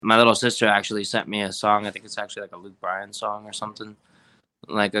my little sister actually sent me a song. I think it's actually like a Luke Bryan song or something,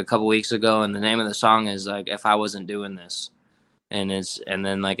 like a couple weeks ago. And the name of the song is like "If I Wasn't Doing This," and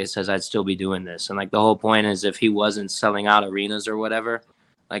then like it says I'd still be doing this. And like the whole point is if he wasn't selling out arenas or whatever,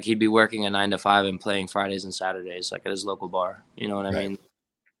 like he'd be working a 9 to 5 and playing Fridays and Saturdays like at his local bar. You know what I mean?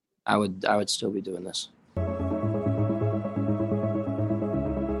 I would still be doing this.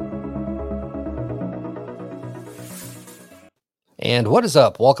 And what is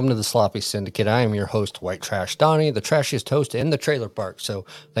up? Welcome to the Sloppy Syndicate. I am your host, White Trash Donnie, the trashiest host in the trailer park. So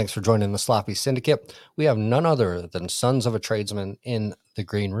thanks for joining the Sloppy Syndicate. We have none other than Sons of a Tradesman in the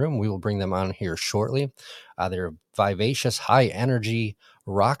green room. We will bring them on here shortly. They're a vivacious, high-energy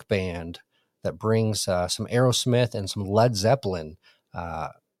rock band that brings some Aerosmith and some Led Zeppelin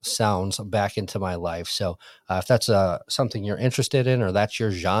sounds back into my life. So if that's something you're interested in or that's your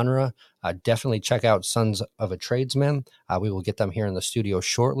genre, definitely check out Sons of a Tradesman. We will get them here in the studio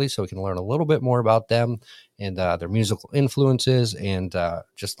shortly so we can learn a little bit more about them and their musical influences and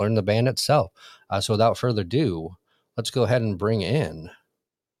just learn the band itself. So without further ado, let's go ahead and bring in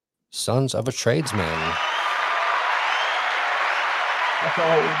Sons of a Tradesman.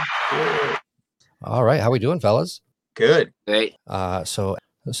 All right. How we doing, fellas? Good. Great.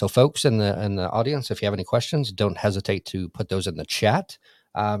 So folks in the audience, if you have any questions, don't hesitate to put those in the chat.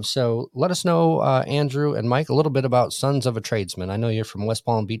 So let us know, Andrew and Mike, a little bit about Sons of a Tradesman. I know you're from West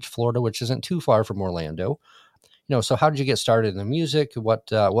Palm Beach, Florida, which isn't too far from Orlando. So how did you get started in the music?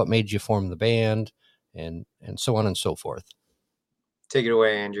 What made you form the band, and so on and so forth? Take it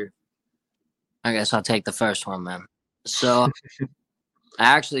away, Andrew. I guess I'll take the first one, man. So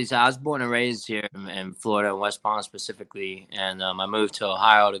I was born and raised here in Florida, West Palm specifically, and I moved to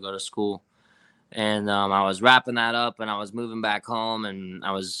Ohio to go to school. And I was wrapping that up, and I was moving back home, and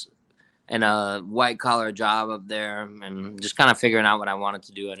I was in a white-collar job up there and just kind of figuring out what I wanted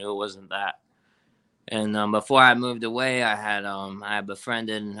to do. I knew it wasn't that. And before I moved away, I had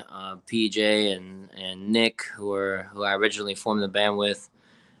befriended PJ and Nick, who I originally formed the band with.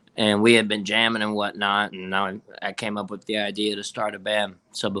 And we had been jamming and whatnot, and now I came up with the idea to start a band.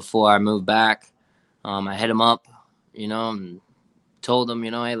 So before I moved back, I hit him up, and told him,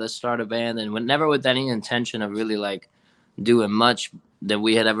 hey, let's start a band. And never with any intention of really, like, doing much that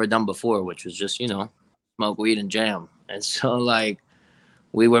we had ever done before, which was just, smoke weed and jam. And so, like,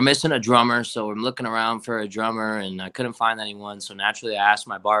 we were missing a drummer, so I'm looking around for a drummer, and I couldn't find anyone. So naturally, I asked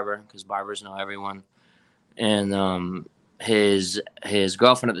my barber, because barbers know everyone. And his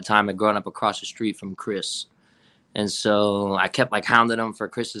girlfriend at the time had grown up across the street from Chris. And so I kept like hounding him for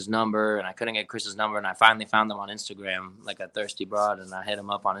Chris's number, and I couldn't get Chris's number. And I finally found him on Instagram, like a thirsty broad. And I hit him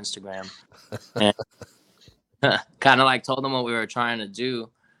up on Instagram and kind of like told him what we were trying to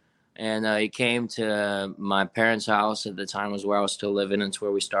do. And he came to my parents' house at the time, was where I was still living. It's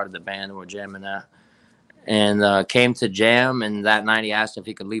where we started the band and we're jamming at. And came to jam, and that night he asked if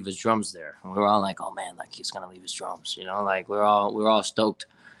he could leave his drums there. And we were all like, "Oh man, like he's gonna leave his drums," like we were all stoked.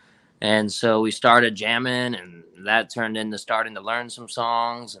 And so we started jamming, and that turned into starting to learn some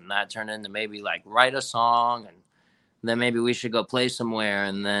songs, and that turned into maybe like write a song, and then maybe we should go play somewhere.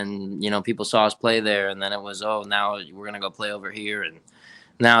 And then people saw us play there, and then it was, oh, now we're gonna go play over here, and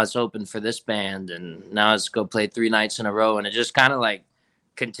now it's open for this band, and now let's go play 3 nights in a row. And it just kind of like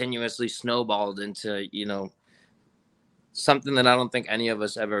continuously snowballed into something that I don't think any of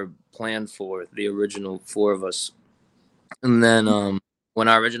us ever planned for, the original 4 of us. And then when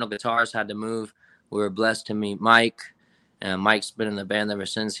our original guitarist had to move, we were blessed to meet Mike, and Mike's been in the band ever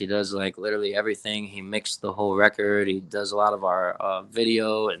since. He does like literally everything. He mixed the whole record. He does a lot of our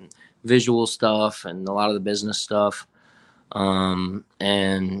video and visual stuff and a lot of the business stuff.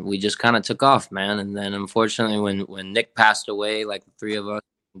 And we just kind of took off, man. And then unfortunately when Nick passed away, like the 3 of us,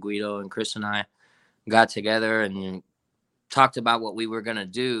 Guido and Chris and I, got together and talked about what we were going to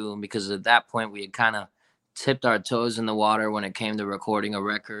do, because at that point we had kind of tipped our toes in the water when it came to recording a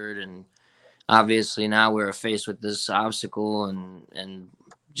record. And obviously now we were faced with this obstacle and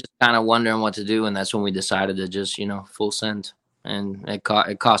just kind of wondering what to do. And that's when we decided to just, full send. And it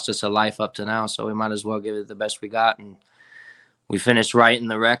cost us a life up to now, so we might as well give it the best we got. And we finished writing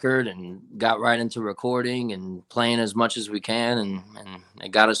the record and got right into recording and playing as much as we can. And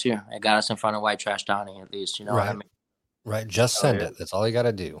it got us here. It got us in front of White Trash Donnie, at least, right. what I mean? Right. Just send it. That's all you got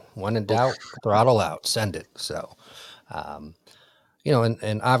to do. When in doubt, throttle out, send it. So, and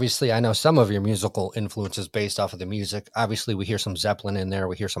obviously I know some of your musical influences based off of the music. Obviously we hear some Zeppelin in there.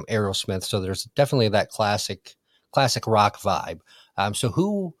 We hear some Aerosmith. So there's definitely that classic rock vibe. So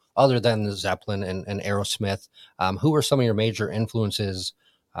who, other than the Zeppelin and Aerosmith, who are some of your major influences,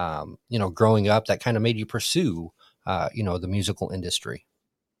 growing up that kind of made you pursue, the musical industry?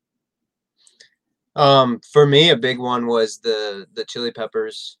 For me, a big one was the Chili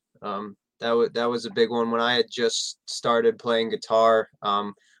Peppers. That was a big one when I had just started playing guitar.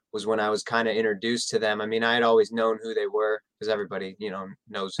 Was when I was kind of introduced to them. I mean, I had always known who they were because everybody,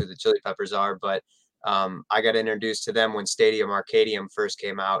 knows who the Chili Peppers are. But I got introduced to them when Stadium Arcadium first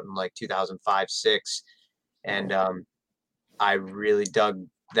came out in like 2005, six, and I really dug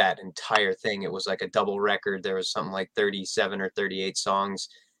that entire thing. It was like a double record. There was something like 37 or 38 songs,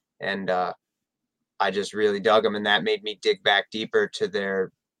 and I just really dug them, and that made me dig back deeper to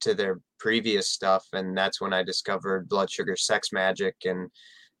their previous stuff, and that's when I discovered Blood Sugar Sex Magic, and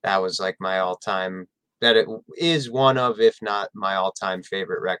that was like my all time. That it is one of, if not my all time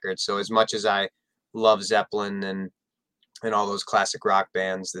favorite record. So as much as I love Zeppelin and all those classic rock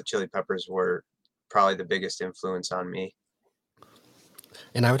bands, the Chili Peppers were probably the biggest influence on me.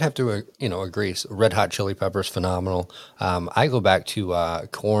 And I would have to, agree. Red Hot Chili Peppers, phenomenal. I go back to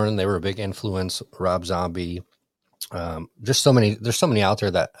Korn. They were a big influence. Rob Zombie. Just so many. There's so many out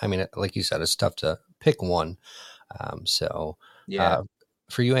there that, I mean, like you said, it's tough to pick one. So, Yeah.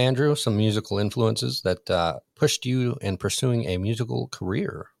 For you, Andrew, some musical influences that pushed you in pursuing a musical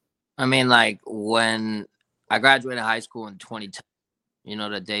career. I mean, like when I graduated high school in 2010,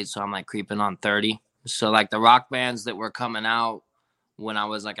 the date, so I'm like creeping on 30. So like the rock bands that were coming out when I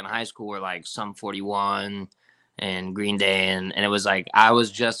was like in high school were like Sum 41 and Green Day, and it was like I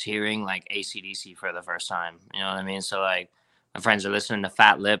was just hearing like AC/DC for the first time. You know what I mean? So like my friends are listening to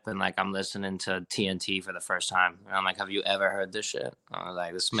Fat Lip, and like I'm listening to TNT for the first time. And I'm like, have you ever heard this shit? I was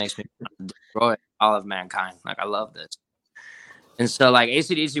like, this makes me destroy all of mankind. Like I love this. And so like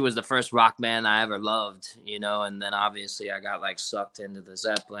AC/DC was the first rock band I ever loved, and then obviously I got like sucked into the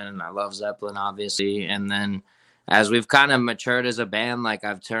Zeppelin, and I love Zeppelin obviously. And then as we've kind of matured as a band, like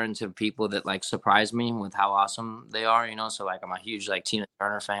I've turned to people that like surprise me with how awesome they are, so like I'm a huge like Tina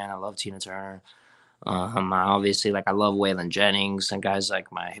Turner fan. I love Tina Turner. I obviously like I love Waylon Jennings and guys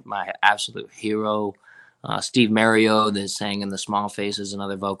like my absolute hero, Steve Mario that sang in the Small Faces,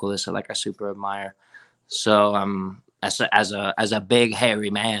 another vocalist that like I super admire. So as a big hairy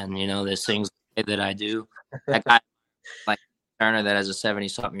man, that sings the way that I do, that guy like Turner that as a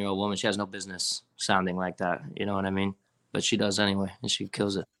 70-something-year-old woman, she has no business sounding like that. You know what I mean? But she does anyway, and she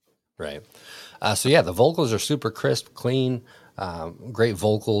kills it. Right. So yeah, the vocals are super crisp, clean, great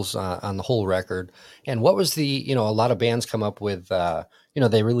vocals on the whole record. And what was a lot of bands come up with,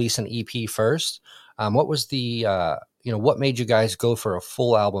 they release an EP first. What was what made you guys go for a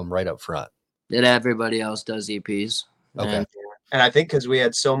full album right up front? That everybody else does EPs. Okay. And I think because we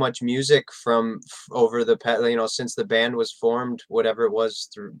had so much music from over the since the band was formed, whatever it was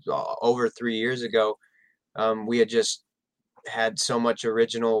through over 3 years ago, we had just had so much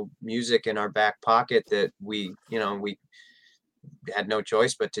original music in our back pocket that we had no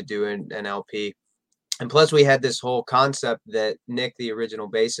choice but to do an LP. And plus we had this whole concept that Nick, the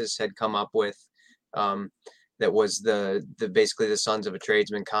original bassist, had come up with, that was the basically the Sons of a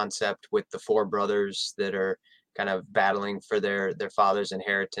Tradesman concept with the four brothers that are kind of battling for their father's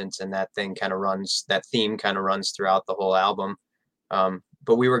inheritance, and that theme kind of runs throughout the whole album.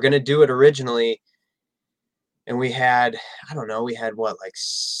 But we were going to do it originally, and we had, I don't know, we had what, like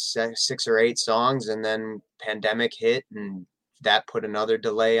 6 or 8 songs, and then pandemic hit, and that put another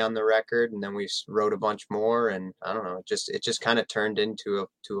delay on the record, and then we wrote a bunch more, and I don't know, it just kind of turned into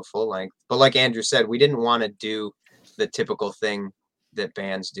a full length. But like Andrew said, we didn't want to do the typical thing that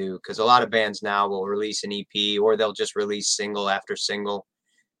bands do, because a lot of bands now will release an EP, or they'll just release single after single,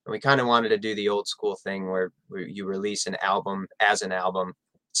 and we kind of wanted to do the old school thing where you release an album as an album.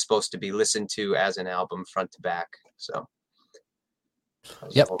 It's supposed to be listened to as an album front to back. So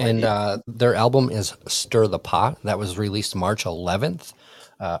Yep. And their album is Stir the Pot. That was released March 11th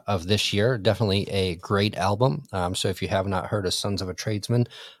of this year. Definitely a great album. So if you have not heard of Sons of a Tradesman,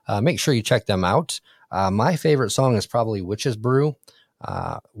 make sure you check them out. My favorite song is probably Witch's Brew.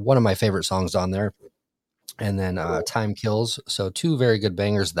 One of my favorite songs on there. And then Time Kills. So 2 very good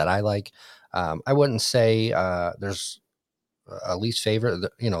bangers that I like. I wouldn't say there's a least favorite.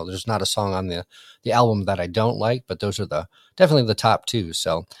 There's not a song on the album that I don't like, but those are definitely the top 2.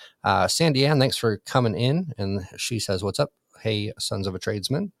 So Sandy Ann, thanks for coming in. And she says, what's up? Hey, Sons of a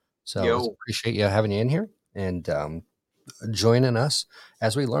Tradesman. So appreciate you having you in here and joining us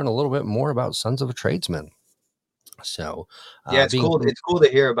as we learn a little bit more about Sons of a Tradesman. So yeah, it's cool. It's cool to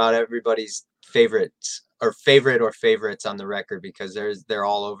hear about everybody's favorites or favorites on the record, because they're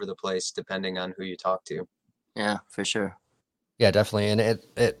all over the place depending on who you talk to. Yeah, for sure. Yeah, definitely.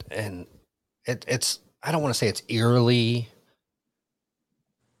 And it's, I don't want to say it's eerily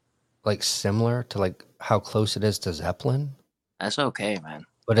like similar to like how close it is to Zeppelin. That's okay, man.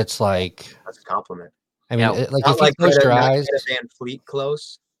 but it's like, That's a compliment. I mean, Yeah, like Not if you like close your Not eyes, Greta Van Fleet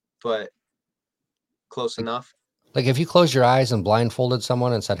close, but close like, enough. like if you close your eyes and blindfolded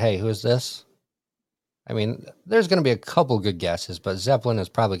someone and said, "Hey, who is this?" I mean, there's going to be a couple good guesses, but Zeppelin is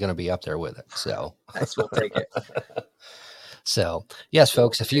probably going to be up there with it. So, Nice, we'll take it. so yes, We'll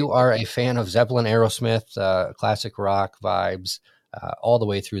folks, if take you it. are a fan of Zeppelin, Aerosmith, classic rock vibes, all the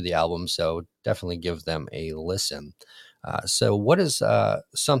way through the album, so definitely give them a listen. So, what is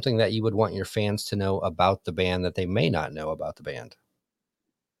something that you would want your fans to know about the band that they may not know about the band?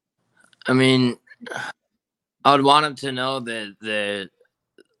 I mean, I would want them to know that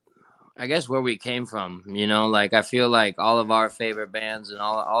I guess where we came from, like I feel like all of our favorite bands and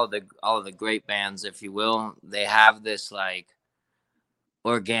all of the great bands, if you will, they have this like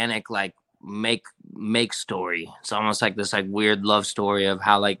organic like make story. It's almost like this like weird love story of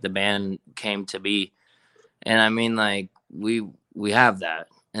how like the band came to be. And I mean like we have that.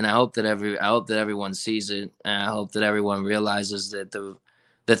 And I hope that everyone sees it, and I hope that everyone realizes that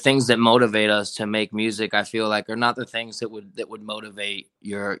the things that motivate us to make music, I feel like, are not the things that would motivate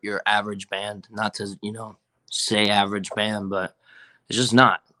your average band. Not to, say average band, but it's just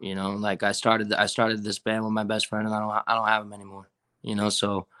not, like I started this band with my best friend, and I don't have him anymore,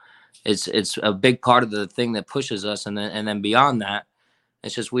 so it's a big part of the thing that pushes us. And then beyond that,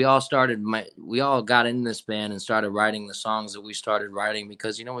 it's just we all got in this band and started writing the songs that we started writing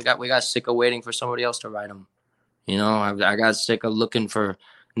because we got sick of waiting for somebody else to write them. I got sick of looking for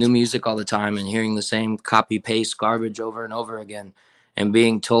new music all the time and hearing the same copy paste garbage over and over again, and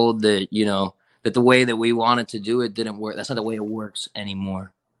being told that that the way that we wanted to do it didn't work. That's not the way it works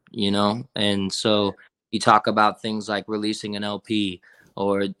anymore. And so you talk about things like releasing an LP,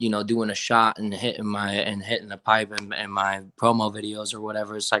 or doing a shot and hitting the pipe and my promo videos or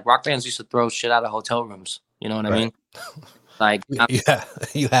whatever. It's like rock bands used to throw shit out of hotel rooms. You know what I Right. mean? Like, Yeah,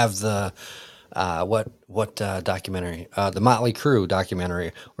 you have the what documentary? The Motley Crue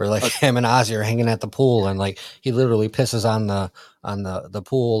documentary, where like him and Ozzy are hanging at the pool, and like he literally pisses on the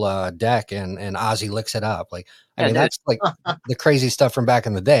pool deck, and Ozzy licks it up. Like, I yeah, mean, dude. that's like the crazy stuff from back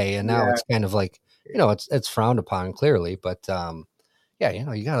in the day, and now Yeah. it's kind of like, it's frowned upon clearly, but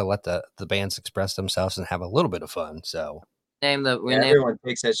yeah, you got to let the bands express themselves and have a little bit of fun. So We Yeah, named everyone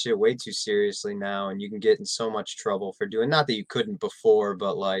takes that shit way too seriously now, and you can get in so much trouble for doing, not that you couldn't before,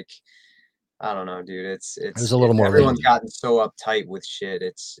 but like, I don't know, dude. it was a little more Everyone's lenient. gotten so uptight with shit.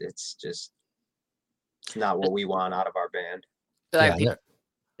 It's just it's not what we want out of our band. Yeah, like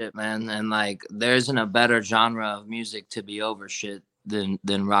shit, man. And like, there isn't a better genre of music to be over shit than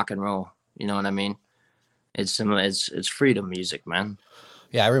rock and roll. You know what I mean? It's freedom music, man.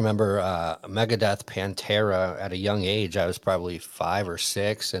 Yeah, I remember Megadeth, Pantera at a young age. I was probably 5 or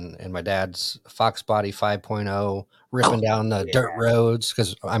 6, and my dad's Fox Body 5.0 ripping down the dirt Yeah. roads,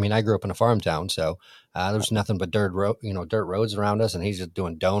 because I mean I grew up in a farm town, so there's nothing but dirt roads around us, and he's just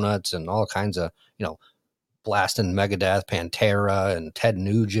doing donuts and all kinds of blasting Megadeth, Pantera, and Ted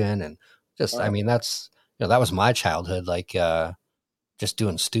Nugent, and just I Oh, mean that's that was my childhood, like just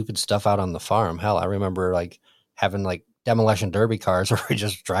doing stupid stuff out on the farm. Hell, I remember like having like demolition derby cars where we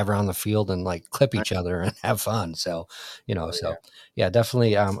just drive around the field and like clip each other and have fun. So, oh so yeah. yeah,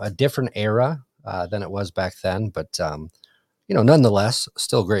 definitely a different era than it was back then, but nonetheless,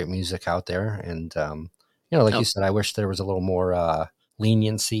 still great music out there. And like Oh, you said, I wish there was a little more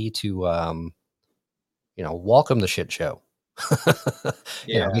leniency to welcome the shit show.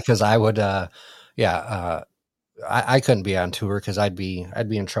 Yeah. Because I would yeah, I couldn't be on tour because I'd be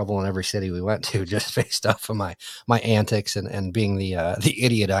in trouble in every city we went to just based off of my antics and being the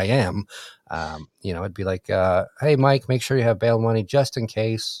idiot I am. It'd be like, hey Mike, make sure you have bail money just in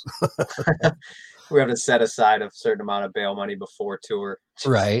case. We have to set aside a certain amount of bail money before tour,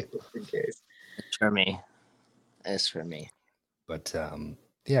 Right. just in case. it's for me. It's for me. But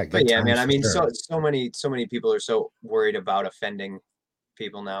yeah, But good yeah, man, times I for mean, sure. so many people are so worried about offending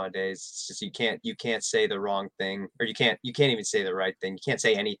people nowadays. It's just you can't say the wrong thing, or you can't even say the right thing. You can't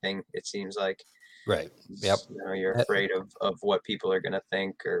say anything, it seems like. Right. Yep. You're afraid of what people are gonna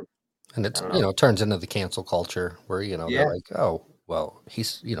think, or And I it's, don't know. it turns into the cancel culture where, they're Yeah, like, oh, well,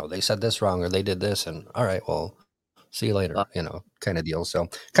 they said this wrong or they did this. And all right, well, see you later, Uh, kind of deal. So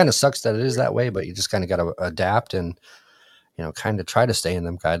kind of sucks that it is that way, but you just kind of got to adapt and, kind of try to stay in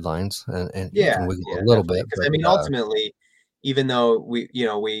them guidelines, and you yeah, can wiggle yeah, a little definitely. bit, Because but I mean, ultimately, even though we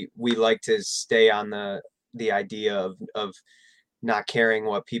like to stay on the idea of not caring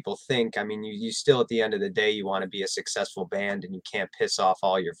what people think. I mean, you still at the end of the day, you want to be a successful band, and you can't piss off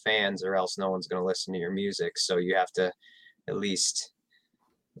all your fans, or else no one's going to listen to your music. So you have to at least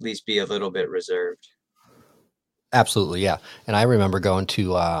be a little bit reserved. Absolutely, yeah. And I remember going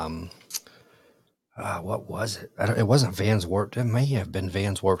to what was it? It wasn't Vans Warped. It may have been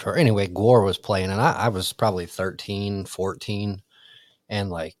Vans Warped Tour. Anyway, Gore was playing, and I was probably 13, 14, and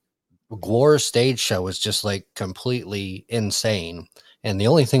like Gore's stage show was just like completely insane. And the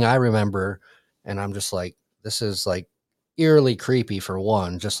only thing I remember, and I'm just like, this is like eerily creepy for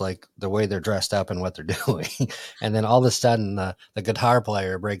one, just like the way they're dressed up and what they're doing. And then all of a sudden, the guitar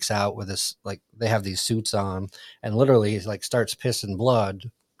player breaks out with this, like they have these suits on, and literally he's like starts pissing blood,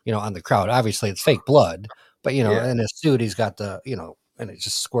 on the crowd. Obviously, it's fake blood, but Yeah. in his suit, he's got and it's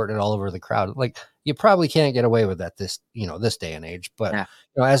just squirting all over the crowd. Like you probably can't get away with that this day and age, but Yeah.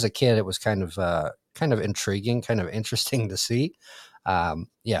 as a kid, it was kind of intriguing, kind of interesting to see.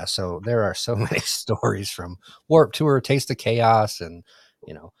 Yeah, so there are so many stories from Warp Tour, Taste of Chaos, and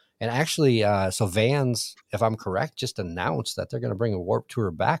and actually, so Vans, if I'm correct, just announced that they're going to bring a Warp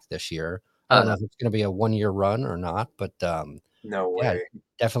Tour back this year. I don't know if it's going to be a 1 year run or not, but No yeah, way.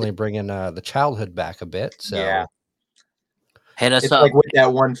 definitely bringing the childhood back a bit. Yeah. So Hit us It's up. like with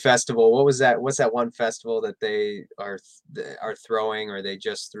that one festival. What was that? What's that one festival that they are throwing or they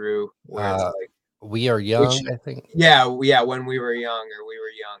just threw where it's uh, like we are which young, I think. yeah, when we were young or we were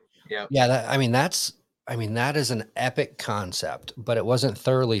young. Yep. Yeah, that is an epic concept, but it wasn't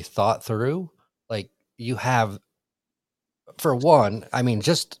thoroughly thought through. Like you have, for one,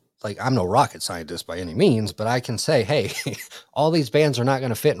 just like I'm no rocket scientist by any means, but I can say, hey, all these bands are not going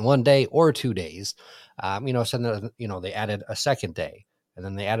to fit in 1 day or 2 days. So then, they added a second day and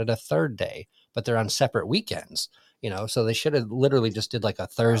then they added a third day, but they're on separate weekends. So they should have literally just did like a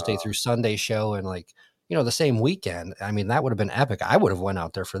Thursday through Sunday show and like, the same weekend. I mean, that would have been epic. I would have went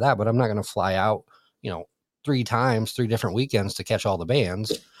out there for that, but I'm not going to fly out, 3 times, 3 different weekends to catch all the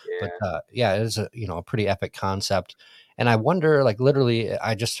bands. But Yeah. yeah, it is a pretty epic concept. And I wonder, like, literally,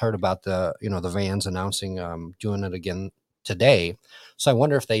 I just heard about the Vans announcing doing it again today. So I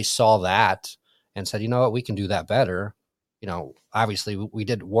wonder if they saw that and said, you know what, we can do that better. Obviously we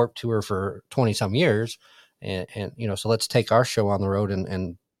did Warp Tour for 20 some years, and so let's take our show on the road,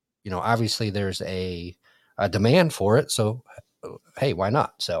 and obviously there's a demand for it. So hey, why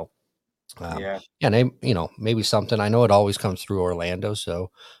not? So Yeah. yeah, maybe something. I know it always comes through Orlando,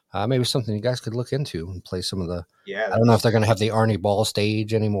 so maybe something you guys could look into and play some of the. Yeah, I don't know if that's they're going to have the Arnie Ball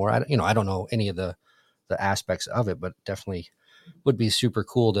stage anymore. I don't know any of the aspects of it, but definitely would be super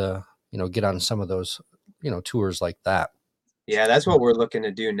cool to get on some of those tours like that. yeah, that's what we're looking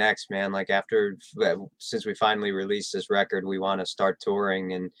to do next, man. Like after since we finally released this record, we want to start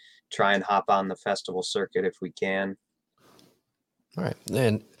touring and try and hop on the festival circuit if we can. All right,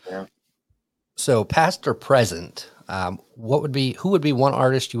 and Yeah. so past or present, who would be one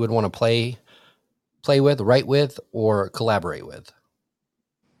artist you would want to play with, write with, or collaborate with?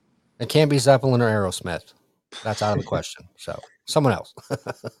 It can't be Zeppelin or Aerosmith. That's out of the question. So someone else.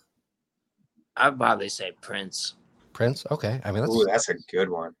 I'd probably say Prince. Prince. Okay. I mean, Ooh, that's a good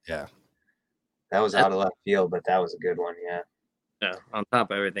one. yeah. That was That's, out of left field, but that was a good one. Yeah. yeah, on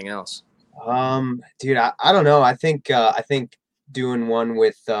top of everything else. Dude, I don't know. I think doing one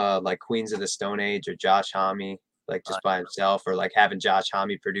with like Queens of the Stone Age or Josh Homme, like just by himself, or like having Josh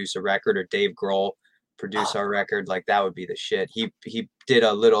Homme produce a record or Dave Grohl produce our record, like that would be the shit. He did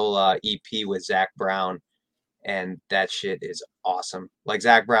a little EP with Zach Brown, and that shit is awesome. Like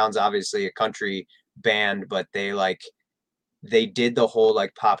Zach Brown's obviously a country band, but they did the whole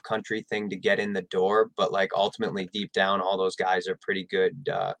like pop country thing to get in the door, but like ultimately deep down, all those guys are pretty good,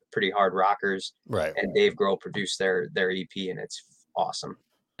 pretty hard rockers. Right. And Dave Grohl produced their EP, and it's awesome.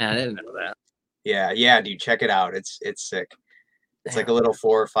 Yeah, I didn't know that. Yeah, dude, check it out. It's sick. It's like a little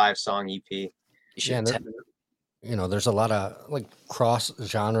 4 or 5 song EP. You should there's a lot of like cross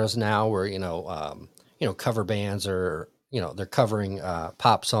genres now where cover bands are they're covering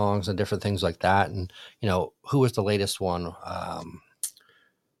pop songs and different things like that. And who was the latest one?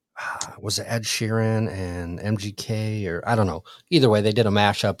 Was it Ed Sheeran and MGK, or I don't know. Either way, they did a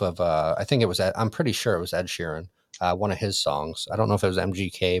mashup of I think it was I'm pretty sure it was Ed Sheeran, one of his songs. I don't know if it was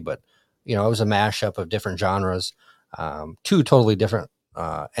MGK, but it was a mashup of different genres, two totally different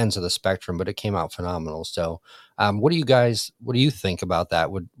ends of the spectrum, but it came out phenomenal. So what do you think about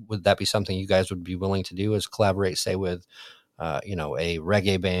that? Would that be something you guys would be willing to do, is collaborate, say, with a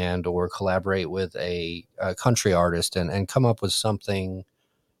reggae band, or collaborate with a country artist and come up with something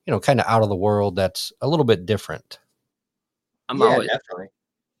kind of out of the world that's a little bit different? I'm Yeah, always definitely.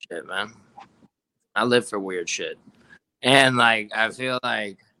 shit, man. I live for weird shit. And like I feel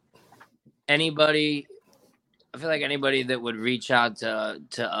like anybody that would reach out to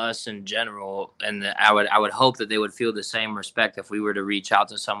us in general, and I would hope that they would feel the same respect if we were to reach out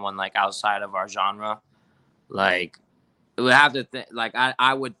to someone like outside of our genre. Like, it would have to think, like,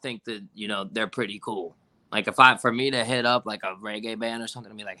 I would think that, you know, they're pretty cool. Like, for me to hit up like a reggae band or something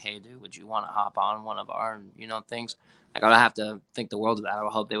and be like, hey dude, would you want to hop on one of our, you know, things? Like, I'd have to think the world of that. I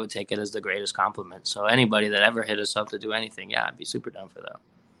would hope they would take it as the greatest compliment. So anybody that ever hit us up to do anything, yeah, I'd be super down for that.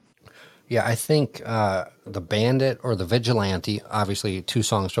 Yeah, I think the Bandit or the Vigilante, obviously 2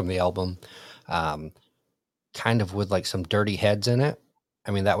 songs from the album, um, kind of with like some dirty heads in it.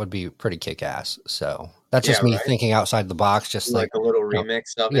 I mean, that would be pretty kick ass. So that's Yeah, just me right. thinking outside the box, just Do like like, a little you know,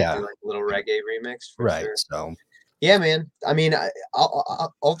 remix of it. Do yeah, like a little reggae remix for right. sure. So Yeah, man. I mean,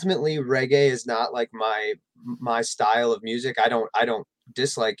 ultimately, reggae is not like my style of music. I don't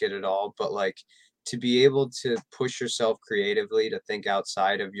dislike it at all, but like to be able to push yourself creatively to think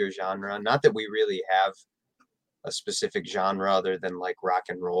outside of your genre. Not that we really have a specific genre other than like rock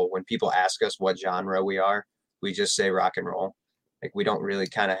and roll. When people ask us what genre we are, we just say rock and roll. Like we don't really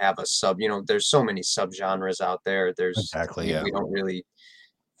kind of have a there's so many subgenres out there. exactly, yeah. We don't really Not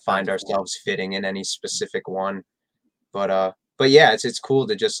find the ourselves fitting in any specific one. But yeah, it's cool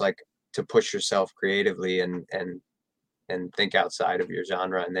to just like to push yourself creatively and think outside of your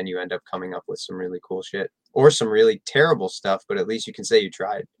genre, and then you end up coming up with some really cool shit or some really terrible stuff, but at least you can say you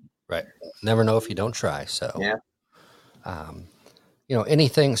tried. Right. Never know if you don't try. So, Yeah. um, you know,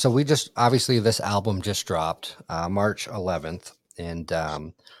 anything. So we just, obviously this album just dropped March 11th. And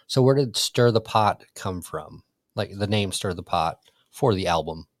so where did Stir the Pot come from? Like the name Stir the Pot for the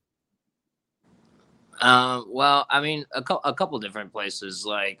album? Well, I mean, a couple different places.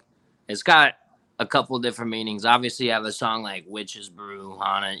 Like, it's got a couple different meanings. Obviously, you have a song like "Witch's Brew"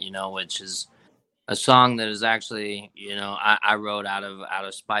 on it, you know, which is a song that is actually, you know, I wrote out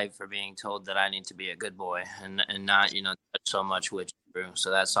of spite for being told that I need to be a good boy and not, you know, touch so much witch's brew.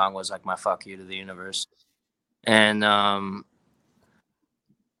 So that song was like my fuck you to the universe. And I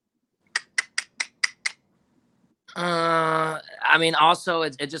mean, also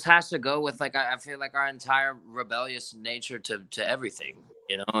it just has to go with like I feel like our entire rebellious nature to everything,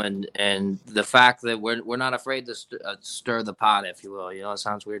 you know, and the fact that we're not afraid to stir the pot, if you will. You know, it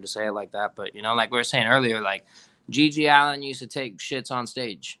sounds weird to say it like that, but you know, like we were saying earlier, like Gigi Allen used to take shits on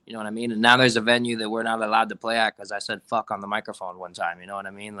stage. You know what I mean? And now there's a venue that we're not allowed to play at because I said fuck on the microphone one time. You know what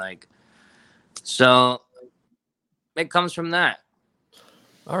I mean? Like, so it comes from that.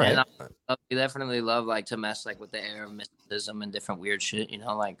 All And right. we definitely love like to mess like with the air of mysticism and different weird shit. You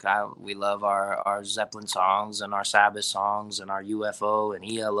know, like we love our Zeppelin songs and our Sabbath songs and our UFO and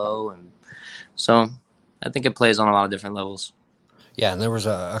ELO, and so I think it plays on a lot of different levels. Yeah. And there was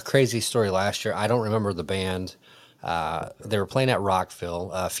a crazy story last year. I don't remember the band. They were playing at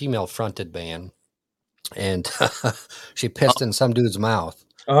Rockville, a female fronted band, and she Oh, pissed in some dude's mouth.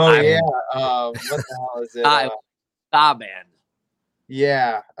 Oh I yeah. And What the hell is it? thought it was a ska band.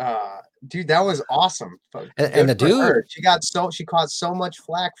 Yeah. Dude, that was awesome. and Good the for dude, her. She caught so much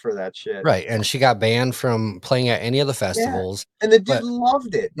flack for that shit. right, and she got banned from playing at any of the Yeah. festivals. And the dude But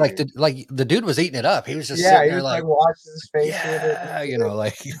loved it, dude. like the dude was eating it up. He was just Yeah, sitting he there was like like, washing his face with it and yeah, you know, shit.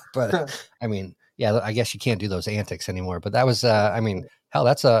 like. But I mean, yeah, I guess you can't do those antics anymore. But that was, I mean, hell,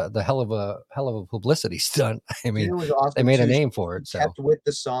 that's the hell of a publicity stunt. I Dude, mean, it was they awesome made a too. name for She it. So kept with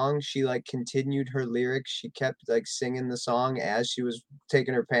the song. She like continued her lyrics. She kept like singing the song as she was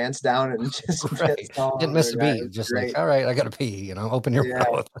taking her pants down and just right, pissed all didn't over miss the a guy. It beat. was Just like, great. all right, I gotta pee. You know, open your Yeah,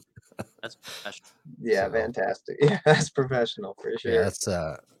 mouth. That's professional. yeah, So fantastic. Yeah, that's professional for yeah, sure. that's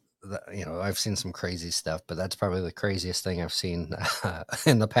you know, I've seen some crazy stuff, but that's probably the craziest thing I've seen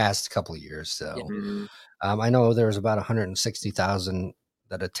in the past couple of years. Yeah. So Mhm. I know there was about 160,000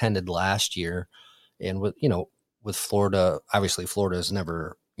 that attended last year, and with, you know, with Florida, obviously Florida is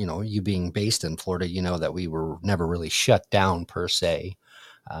never, you know, you being based in Florida, you know that we were never really shut down per se.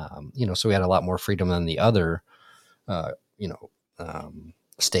 You know, so we had a lot more freedom than the other, you know,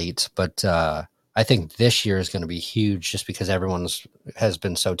 states. But I think this year is going to be huge, just because everyone's has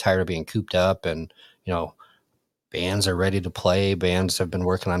been so tired of being cooped up, and you know, bands are ready to play. Bands have been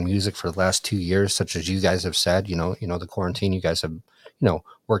working on music for the last 2 years, such as you guys have said. You know, the quarantine, you guys have, you know,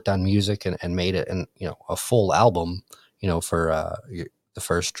 worked on music and made it, and you know, a full album, you know, for the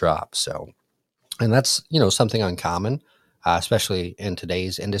first drop. So, and that's, you know, something uncommon, especially in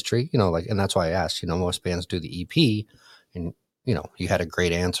today's industry. You know, like, and that's why I asked. You know, most bands do the EP, and you know, you had a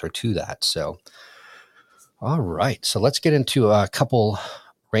great answer to that. So, all right, so let's get into a couple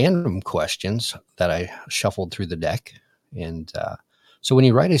random questions that I shuffled through the deck. And so, when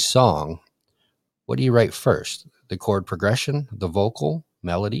you write a song, what do you write first? The chord progression, the vocal,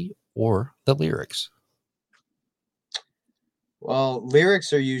 melody, or the lyrics? Well,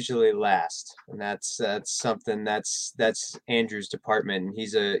 lyrics are usually last, and that's something that's Andrew's department. And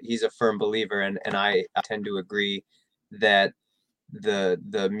he's a firm believer, and I tend to agree that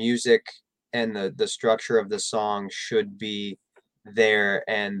the music and the structure of the song should be there,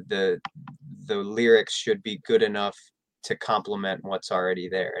 and the lyrics should be good enough to complement what's already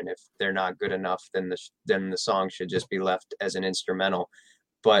there. And if they're not good enough, then the song should just be left as an instrumental.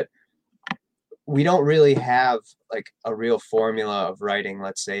 But we don't really have like a real formula of writing,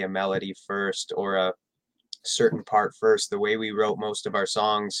 let's say, a melody first or a certain part first. The way we wrote most of our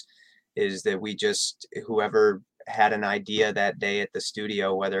songs is that we just, whoever had an idea that day at the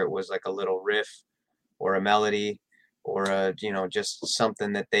studio, whether it was like a little riff or a melody or just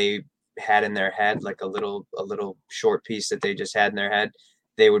something that they had in their head, like a little short piece that they just had in their head,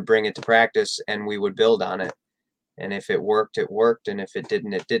 they would bring it to practice and we would build on it. And if it worked, it worked, and if it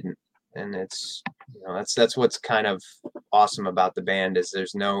didn't, it didn't. And it's, that's what's kind of awesome about the band, is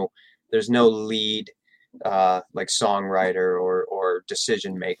there's no lead like songwriter or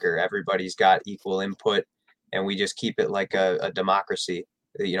decision maker. Everybody's got equal input, and we just keep it like a democracy.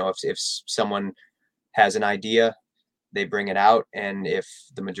 If someone has an idea, they bring it out, and if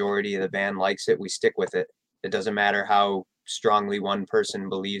the majority of the band likes it, we stick with it. It doesn't matter how strongly one person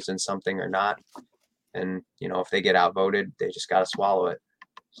believes in something or not. And if they get outvoted, they just got to swallow it.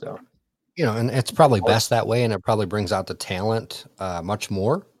 So And it's probably best that way, and it probably brings out the talent much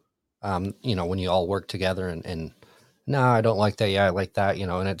more. When you all work together and no, I don't like that. Yeah, I like that.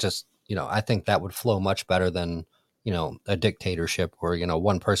 And it just, I think that would flow much better than, a dictatorship where,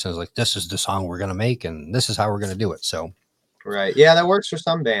 one person is like, this is the song we're going to make and this is how we're going to do it. So, right. Yeah, that works for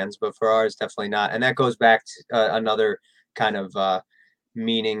some bands, but for ours, definitely not. And that goes back to another kind of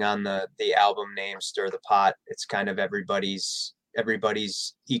meaning on the album name, Stir the Pot. It's kind of everybody's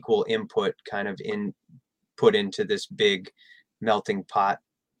equal input kind of put into this big melting pot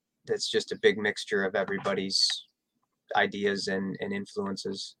that's just a big mixture of everybody's ideas and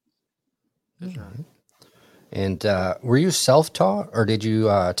influences. And were you self-taught, or did you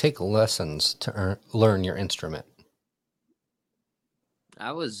take lessons to learn your instrument?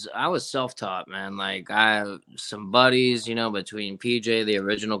 I was self-taught, man. Like, I have some buddies, between PJ, the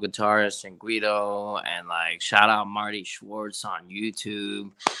original guitarist, and Guido, and like shout out Marty Schwartz on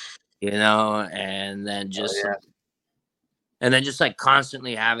YouTube, and then just like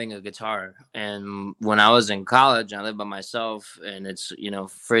constantly having a guitar. And when I was in college, I lived by myself, and it's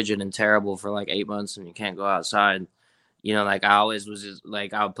frigid and terrible for like 8 months, and you can't go outside. Like I always was just,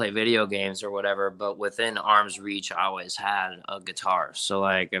 like, I would play video games or whatever, but within arm's reach, I always had a guitar. So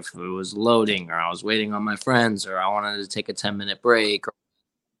like if it was loading or I was waiting on my friends or I wanted to take a 10-minute break,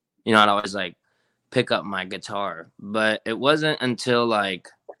 I'd always like pick up my guitar. But it wasn't until like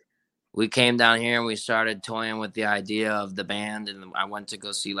we came down here and we started toying with the idea of the band, and I went to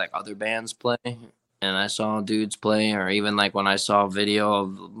go see like other bands play, and I saw dudes play, or even like when I saw a video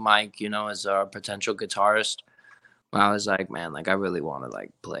of Mike, as our potential guitarist, I was like, man, like I really want to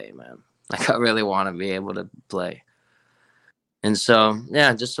like play, man. Like I really want to be able to play. And so,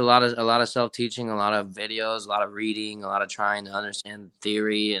 yeah, just a lot of self-teaching, a lot of videos, a lot of reading, a lot of trying to understand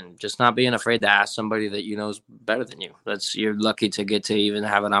theory, and just not being afraid to ask somebody that is better than you. You're lucky to get to even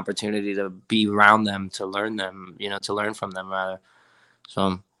have an opportunity to be around them, to learn them, to learn from them rather.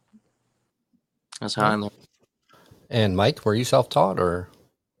 So that's how I learned. And Mike, were you self-taught or?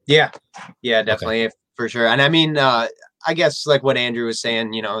 Yeah, definitely. Okay. For sure. And I mean, I guess like what Andrew was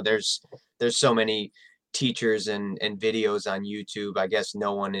saying, there's so many teachers and videos on YouTube. I guess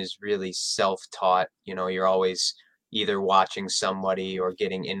no one is really self-taught. You're always either watching somebody or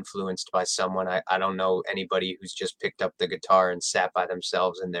getting influenced by someone. I don't know anybody who's just picked up the guitar and sat by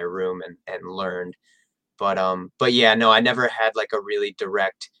themselves in their room and learned. But yeah, no, I never had like a really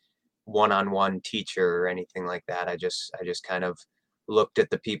direct one-on-one teacher or anything like that. I just kind of looked at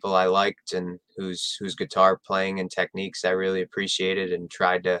the people I liked and whose guitar playing and techniques I really appreciated, and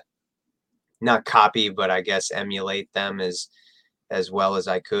tried to not copy, but I guess emulate them as well as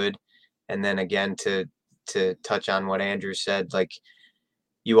I could. And then again, to touch on what Andrew said, like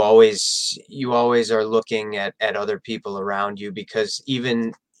you always are looking at other people around you, because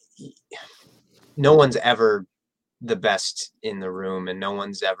even no one's ever the best in the room, and no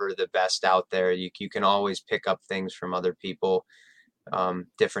one's ever the best out there. You can always pick up things from other people,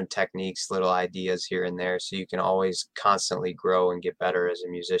 different techniques, little ideas here and there. So you can always constantly grow and get better as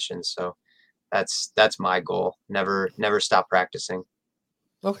a musician. So that's my goal. Never stop practicing.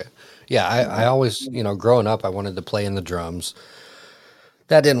 Okay. Yeah. I always, growing up, I wanted to play in the drums.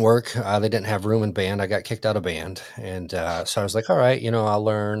 That didn't work. They didn't have room in band. I got kicked out of band. And so I was like, all right, I'll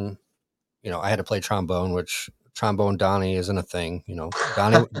learn. I had to play trombone, which trombone Donnie isn't a thing.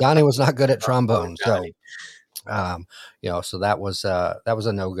 Donnie was not good at trombone. So, so that was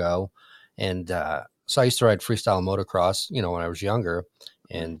a no-go. And so I used to ride freestyle motocross, when I was younger.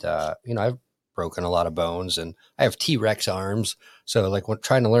 And, I've broken a lot of bones and I have T-Rex arms. So like when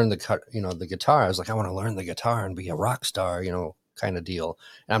trying to learn the guitar, I was like, I want to learn the guitar and be a rock star, kind of deal.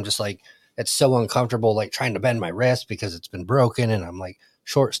 And I'm just like, it's so uncomfortable, like trying to bend my wrist because it's been broken. And I'm like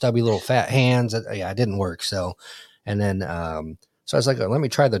short, stubby, little fat hands. It didn't work. So, and then, so I was like, let me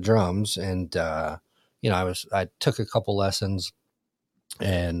try the drums. And, I took a couple lessons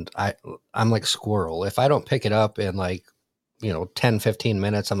and I'm like squirrel. If I don't pick it up in like, 10, 15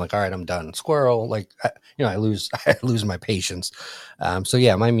 minutes, I'm like, all right, I'm done. Squirrel. Like, I lose, I lose my patience. So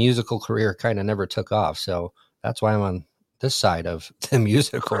yeah, my musical career kind of never took off. So that's why I'm on this side of the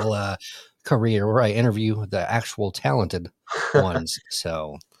musical career where I interview the actual talented ones.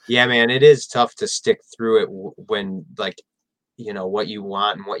 So yeah, man, it is tough to stick through it when like, what you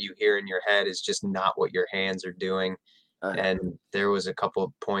want and what you hear in your head is just not what your hands are doing. And there was a couple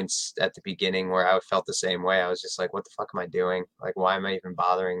of points at the beginning where I felt the same way. I was just like, what the fuck am I doing? Like, why am I even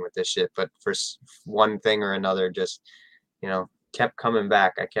bothering with this shit? But for one thing or another, just, kept coming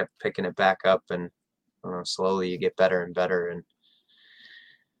back. I kept picking it back up and slowly you get better and better. And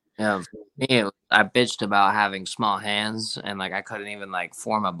yeah, me, I bitched about having small hands and like I couldn't even like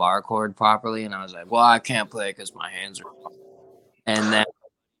form a bar chord properly. And I was like, well, I can't play because my hands are small. And then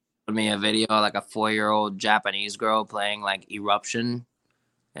me a video like a 4-year-old Japanese girl playing like Eruption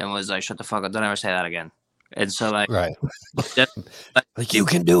and was like, shut the fuck up, don't ever say that again. And so like, right, just, like you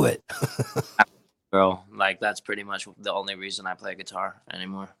can do it. girl, like that's pretty much the only reason I play guitar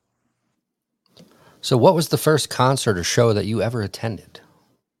anymore. So what was the first concert or show that you ever attended?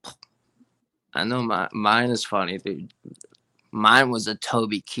 I know mine is funny, dude. Mine was a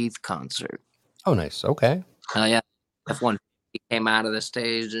Toby Keith concert. Oh, nice. Okay. Oh yeah, F-150 came out of the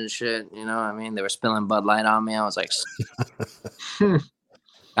stage and shit. You know what I mean? They were spilling Bud Light on me. I was like,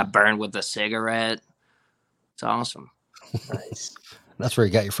 got burned with a cigarette. It's awesome. nice. That's where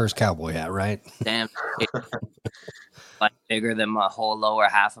you got your first cowboy hat, right? Damn, like bigger than my whole lower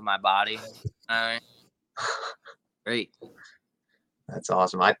half of my body. All right, great. That's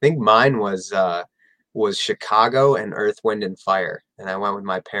awesome. I think mine was Chicago and Earth, Wind and Fire, and I went with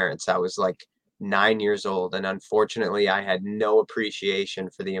my parents. I was like 9 years old, and unfortunately, I had no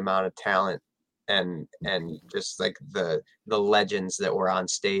appreciation for the amount of talent and just like the legends that were on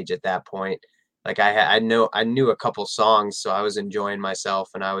stage at that point. Like I knew a couple songs, so I was enjoying myself,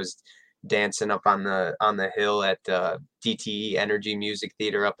 and I was dancing up on the hill at DTE Energy Music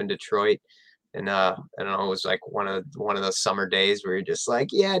Theater up in Detroit. And I don't know, it was like one of those summer days where you're just like,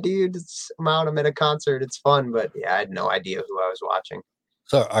 yeah, dude, I'm at a concert, it's fun. But yeah, I had no idea who I was watching.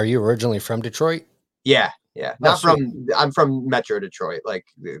 So are you originally from Detroit? Yeah. Oh, sweet. I'm from Metro Detroit, like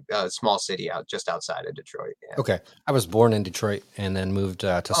a small city just outside of Detroit. Yeah. Okay. I was born in Detroit and then moved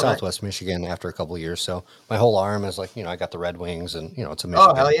to Southwest Michigan after a couple of years. So my whole arm is like, I got the Red Wings and, it's a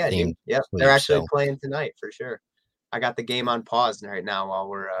Michigan hell yeah, theme. dude. Yep. They're actually playing tonight for sure. I got the game on pause right now while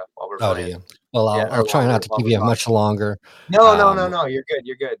we're playing. Do you? Well, I'll try not to keep you much longer. No. You're good.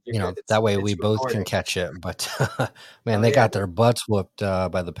 You're good. That way we both can catch it. But man, they got their butts whooped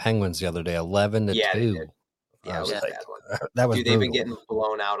by the Penguins the other day, 11-2. Yeah, I was like, that was. Dude, they've been getting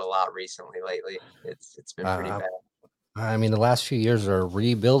blown out a lot recently. Lately, it's been pretty bad. I mean, the last few years are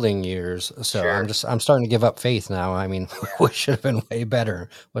rebuilding years, so sure. I'm starting to give up faith now. I mean, we should have been way better.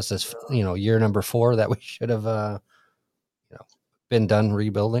 What's this? Year number 4 that we should have, been done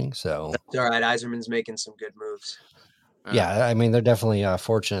rebuilding. So it's all right. Yzerman's making some good moves. Yeah, I mean, they're definitely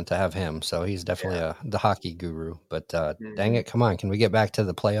fortunate to have him. So he's definitely the hockey guru. But dang it, come on, can we get back to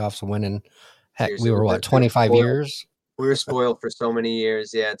the playoffs and winning? Heck, seriously, we were 25 years? We were spoiled for so many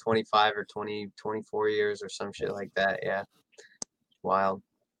years. Yeah, 25 or 24 years or some shit like that. Yeah, wild.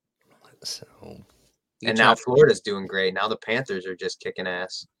 So, and now Florida's doing great. Now the Panthers are just kicking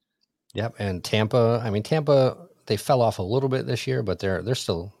ass. Yep, and Tampa. I mean, Tampa, they fell off a little bit this year, but they're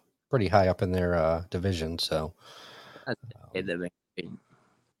still pretty high up in their division. So,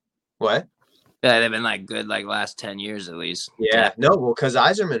 what? Yeah, they've been like good like last 10 years at least. Yeah, no, well, because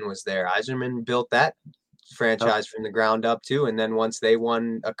Yzerman was there. Yzerman built that franchise from the ground up too, and then once they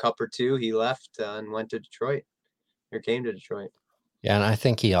won a cup or two, he left and went to Detroit, or came to Detroit. Yeah, and I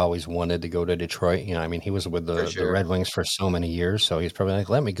think he always wanted to go to Detroit. I mean, he was with the Red Wings for so many years, so he's probably like,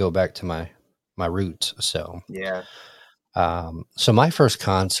 let me go back to my roots. So yeah. So my first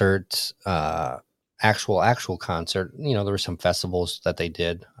concert, actual concert, there were some festivals that they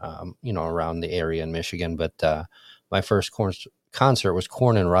did, around the area in Michigan, but my first concert was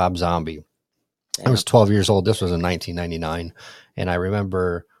Korn and Rob Zombie. I was 12 years old. This was in 1999. And I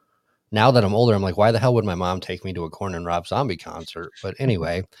remember, now that I'm older, I'm like, why the hell would my mom take me to a Korn and Rob Zombie concert? But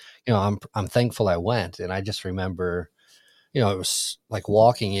anyway, I'm thankful I went. And I just remember, it was like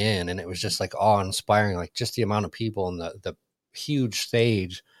walking in, and it was just like awe inspiring, like just the amount of people and the huge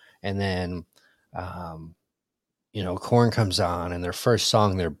stage. And then, Korn comes on, and their first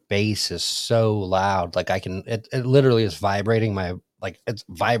song, their bass is so loud. Like it literally is vibrating it's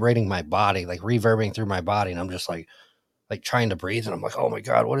vibrating my body, like reverberating through my body. And I'm just like trying to breathe. And I'm like, oh my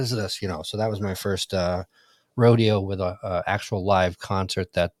God, what is this? So that was my first, rodeo with a actual live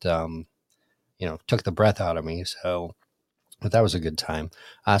concert that, took the breath out of me. So, but that was a good time.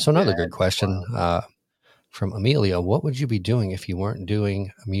 So another good question, from Amelia: what would you be doing if you weren't doing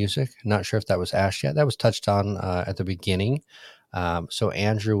music? Not sure if that was asked yet. That was touched on at the beginning. So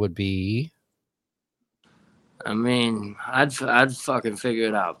Andrew would be. I mean, I'd fucking figure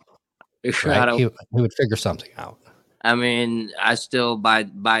it out. Right, he would figure something out. I mean, I still by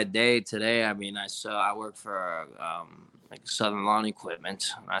day today. I mean, I work for like Southern Lawn Equipment.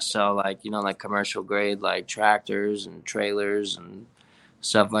 I sell like commercial grade like tractors and trailers and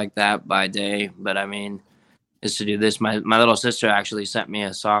stuff like that by day. But I mean, is to do this. My little sister actually sent me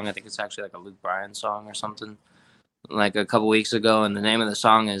a song. I think it's actually like a Luke Bryan song or something, like a couple weeks ago. And the name of the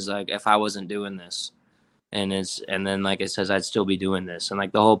song is like "If I Wasn't Doing This," and then like it says I'd still be doing this. And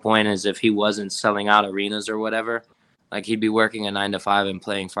like the whole point is if he wasn't selling out arenas or whatever, like he'd be working a 9 to 5 and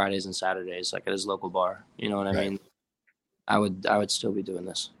playing Fridays and Saturdays like at his local bar. You know what I mean? I would still be doing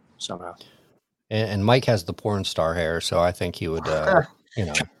this somehow. And Mike has the porn star hair, so I think he would.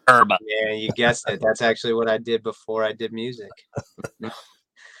 Yeah, you guessed it. That's actually what I did before I did music. No,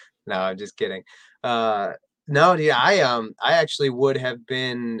 I'm just kidding. No, dude, I actually would have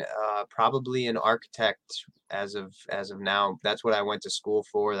been probably an architect as of now. That's what I went to school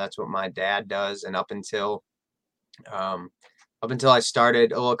for. That's what my dad does. And up until I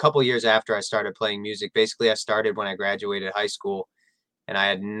started, a couple years after I started playing music, basically I started when I graduated high school. And I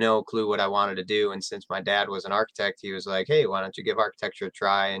had no clue what I wanted to do. And since my dad was an architect, he was like, hey, why don't you give architecture a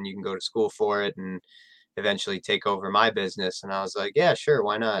try, and you can go to school for it and eventually take over my business. And I was like, yeah, sure,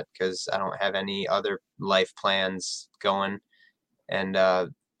 why not? Because I don't have any other life plans going. And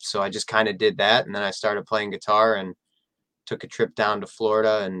so I just kind of did that. And then I started playing guitar and took a trip down to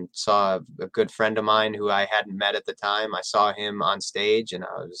Florida and saw a good friend of mine who I hadn't met at the time. I saw him on stage and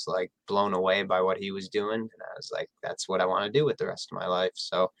I was like blown away by what he was doing. And I was like, that's what I want to do with the rest of my life.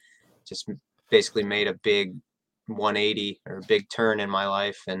 So just basically made a big 180 or a big turn in my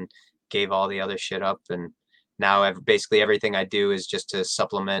life and gave all the other shit up. And now basically everything I do is just to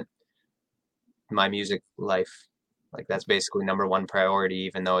supplement my music life. Like that's basically number one priority,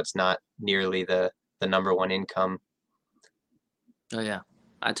 even though it's not nearly the number one income. Oh yeah,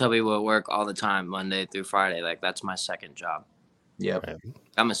 I tell people at work all the time, Monday through Friday. Like that's my second job. Yep. Right.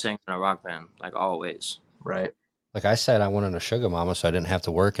 I'm a singer in a rock band, like always. Right. Like I said, I wanted a sugar mama so I didn't have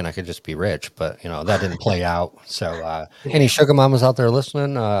to work and I could just be rich, but that didn't play out. So any sugar mamas out there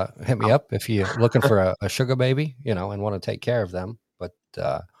listening, hit me up if you're looking for a sugar baby, and want to take care of them. But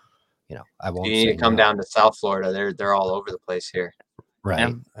I won't. You need to come down to South Florida. They're all over the place here. Right.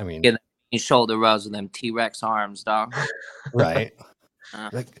 Yeah. I mean, get shoulder rubs with them T-Rex arms, dog. Right.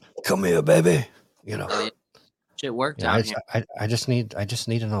 Like, come here, baby. Shit worked out here. I just need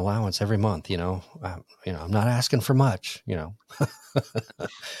an allowance every month. I'm not asking for much.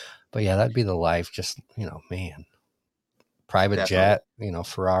 But yeah, that'd be the life. Just man, private Definitely. jet.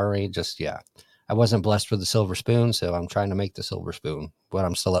 Ferrari. Just I wasn't blessed with the silver spoon, so I'm trying to make the silver spoon. But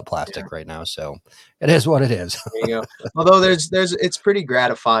I'm still at plastic right now, so it is what it is. There you go. Although it's pretty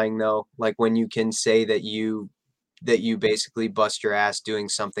gratifying though, like when you can say that you basically bust your ass doing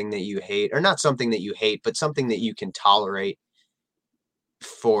something that you hate, or not something that you hate, but something that you can tolerate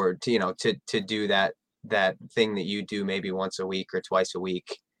for to do that thing that you do maybe once a week or twice a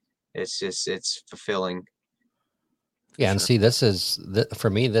week. It's fulfilling. Yeah, and see, this is for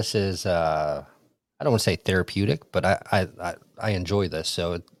me. This is I don't want to say therapeutic, but I enjoy this.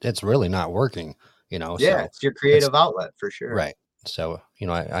 So it's really not working, Yeah, so it's your creative outlet for sure. Right. So,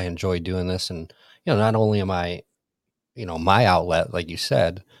 I enjoy doing this, and, not only am I, my outlet, like you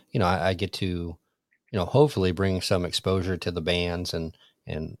said, I get to, hopefully bring some exposure to the bands and,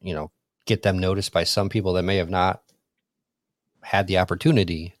 get them noticed by some people that may have not had the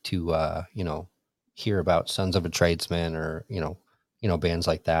opportunity to, hear about Sons of a Tradesman or, bands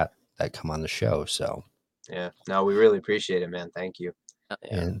like that come on the show. So, yeah, no, we really appreciate it, man. Thank you.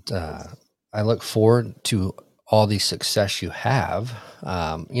 Yeah. And I look forward to all the success you have.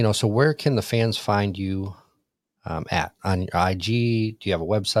 So where can the fans find you at on your IG? Do you have a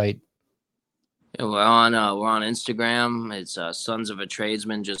website? Yeah, we're on Instagram. It's Sons of a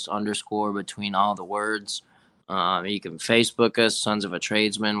Tradesman, just underscore between all the words. You can Facebook us, Sons of a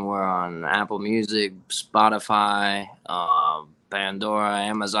Tradesman. We're on Apple Music, Spotify, Pandora,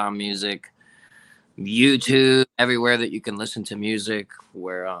 Amazon Music, YouTube, everywhere that you can listen to music.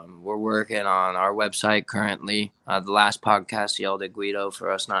 We're working on our website currently. The last podcast yelled at Guido for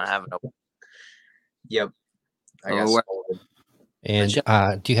us not having a. Yep, I got So we're, scolded.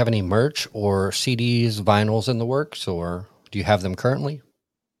 And do you have any merch or CDs, vinyls in the works, or do you have them currently?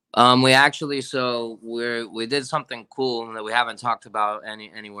 We actually, so we did something cool that we haven't talked about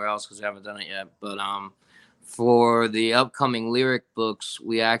anywhere else because we haven't done it yet. But for the upcoming lyric books,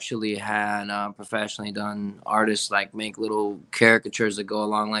 we actually had professionally done artists like make little caricatures that go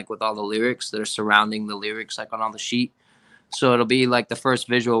along like with all the lyrics that are surrounding the lyrics, like on all the sheet. So it'll be like the first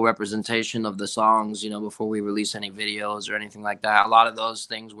visual representation of the songs, before we release any videos or anything like that. A lot of those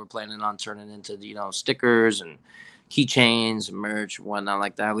things we're planning on turning into, stickers and keychains, merch, whatnot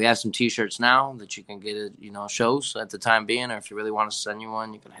like that. We have some T-shirts now that you can get at, shows at the time being, or if you really want to send you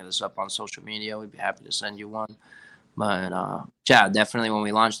one, you can hit us up on social media. We'd be happy to send you one. But yeah, definitely when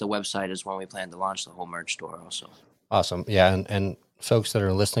we launch the website is when we plan to launch the whole merch store also. Awesome. Yeah. And folks that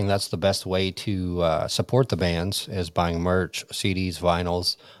are listening, that's the best way to support the bands is buying merch, CDs,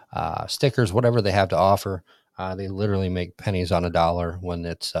 vinyls, stickers, whatever they have to offer. They literally make pennies on a dollar when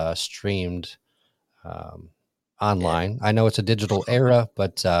it's streamed online. Yeah. I know it's a digital era,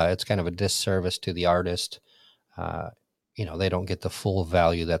 but it's kind of a disservice to the artist. They don't get the full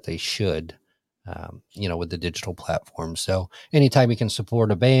value that they should, with the digital platform. So anytime you can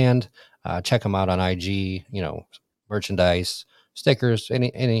support a band, check them out on IG, merchandise, stickers,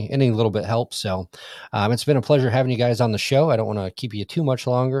 any little bit helps. So it's been a pleasure having you guys on the show. I don't want to keep you too much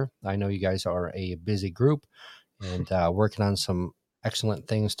longer. I know you guys are a busy group and working on some excellent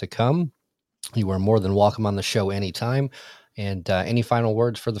things to come. You are more than welcome on the show anytime. And any final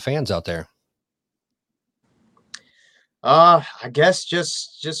words for the fans out there? I guess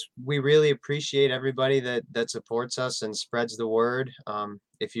just we really appreciate everybody that supports us and spreads the word.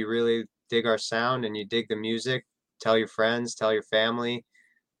 If you really dig our sound and you dig the music, tell your friends, tell your family.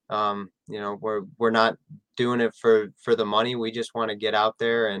 We're not doing it for the money. We just want to get out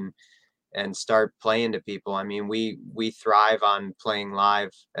there and start playing to people. I mean, we thrive on playing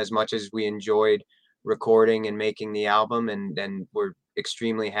live as much as we enjoyed recording and making the album, and we're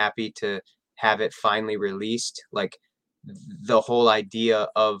extremely happy to have it finally released. Like, the whole idea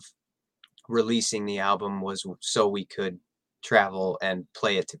of releasing the album was so we could travel and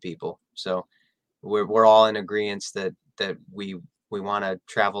play it to people. So we're all in agreement that we want to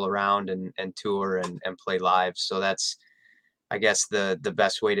travel around and tour and play live. So that's, I guess, the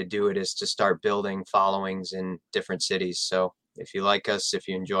best way to do it is to start building followings in different cities. So if you like us, if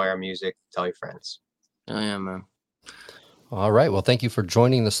you enjoy our music, tell your friends. Oh yeah, man. All right. Well, thank you for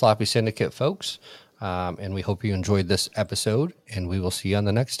joining the Sloppy Syndicate, folks. And we hope you enjoyed this episode, and we will see you on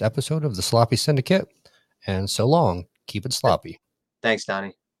the next episode of the Sloppy Syndicate. And so long. Keep it sloppy. Thanks,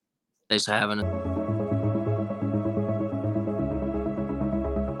 Donnie. Thanks for having us.